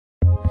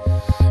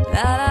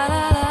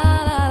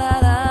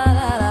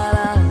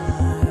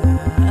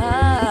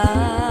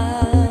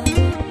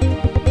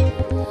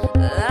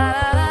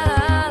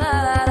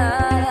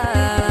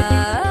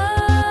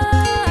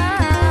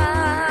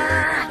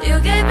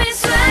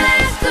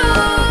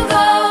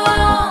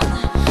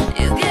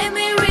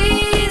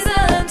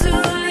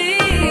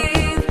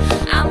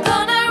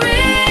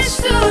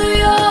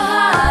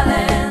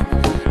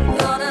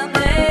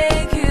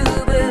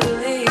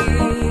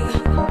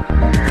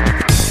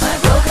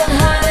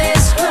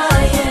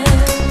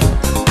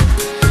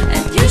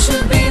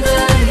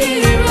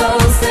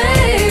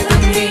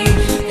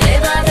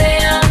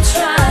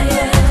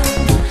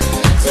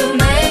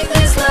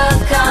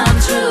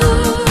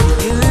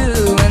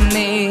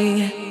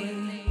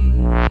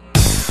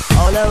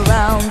All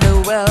around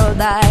the world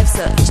I've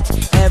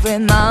searched, every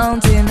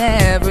mountain,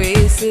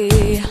 every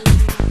sea.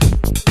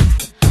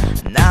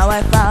 Now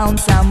I found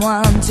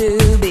someone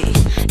to be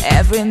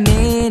every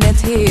minute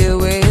here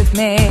with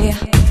me.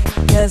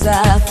 'Cause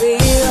I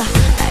feel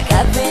like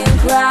I've been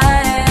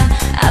crying,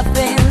 I've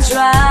been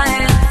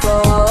trying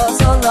for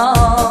so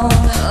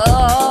long.